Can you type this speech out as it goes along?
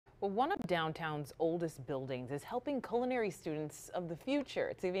Well, one of downtown's oldest buildings is helping culinary students of the future.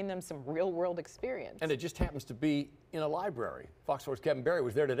 It's giving them some real-world experience. And it just happens to be in a library. Fox 4's Kevin Barry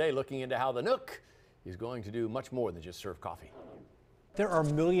was there today looking into how the Nook is going to do much more than just serve coffee. There are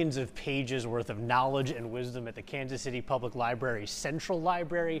millions of pages worth of knowledge and wisdom at the Kansas City Public Library's Central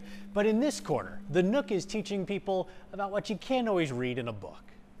Library, but in this corner, the Nook is teaching people about what you can't always read in a book.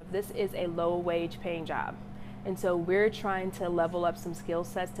 This is a low-wage paying job. And so we're trying to level up some skill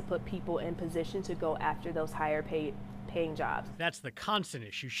sets to put people in position to go after those higher paying jobs. That's the constant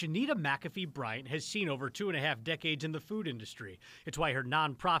issue Shanita McAfee Bryant has seen over 2.5 decades in the food industry. It's why her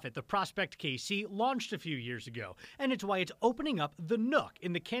nonprofit, the Prospect KC, launched a few years ago. And it's why it's opening up the Nook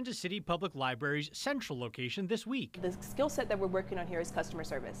in the Kansas City Public Library's central location this week. The skill set that we're working on here is customer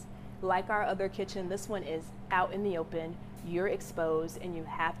service. Like our other kitchen, this one is out in the open. You're exposed and you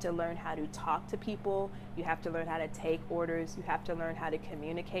have to learn how to talk to people. You have to learn how to take orders. You have to learn how to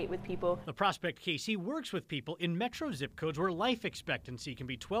communicate with people. The Prospect KC works with people in metro zip codes where life expectancy can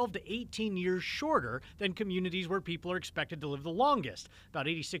be 12 to 18 years shorter than communities where people are expected to live the longest, about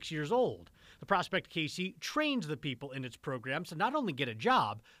 86 years old. The Prospect KC trains the people in its programs to not only get a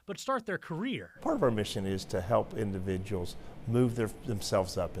job, but start their career. Part of our mission is to help individuals move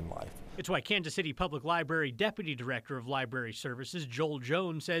themselves up in life. It's why Kansas City Public Library Deputy Director of Library Services Joel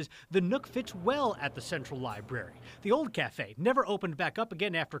Jones says the Nook fits well at the Central Library. The old cafe never opened back up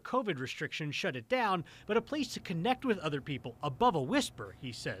again after COVID restrictions shut it down, but a place to connect with other people above a whisper,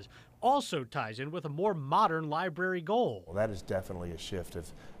 he says, also ties in with a more modern library goal. Well, that is definitely a shift.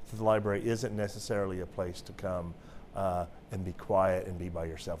 If the library isn't necessarily a place to come and be quiet and be by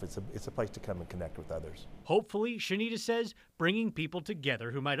yourself. It's a place to come and connect with others. Hopefully, Shanita says, bringing people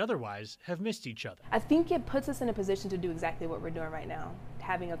together who might otherwise have missed each other. I think it puts us in a position to do exactly what we're doing right now,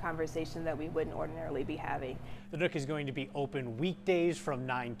 having a conversation that we wouldn't ordinarily be having. The Nook is going to be open weekdays from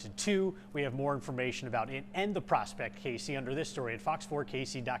 9 to 2. We have more information about it and the Prospect KC under this story at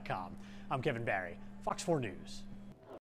fox4kc.com. I'm Kevin Barry, Fox 4 News.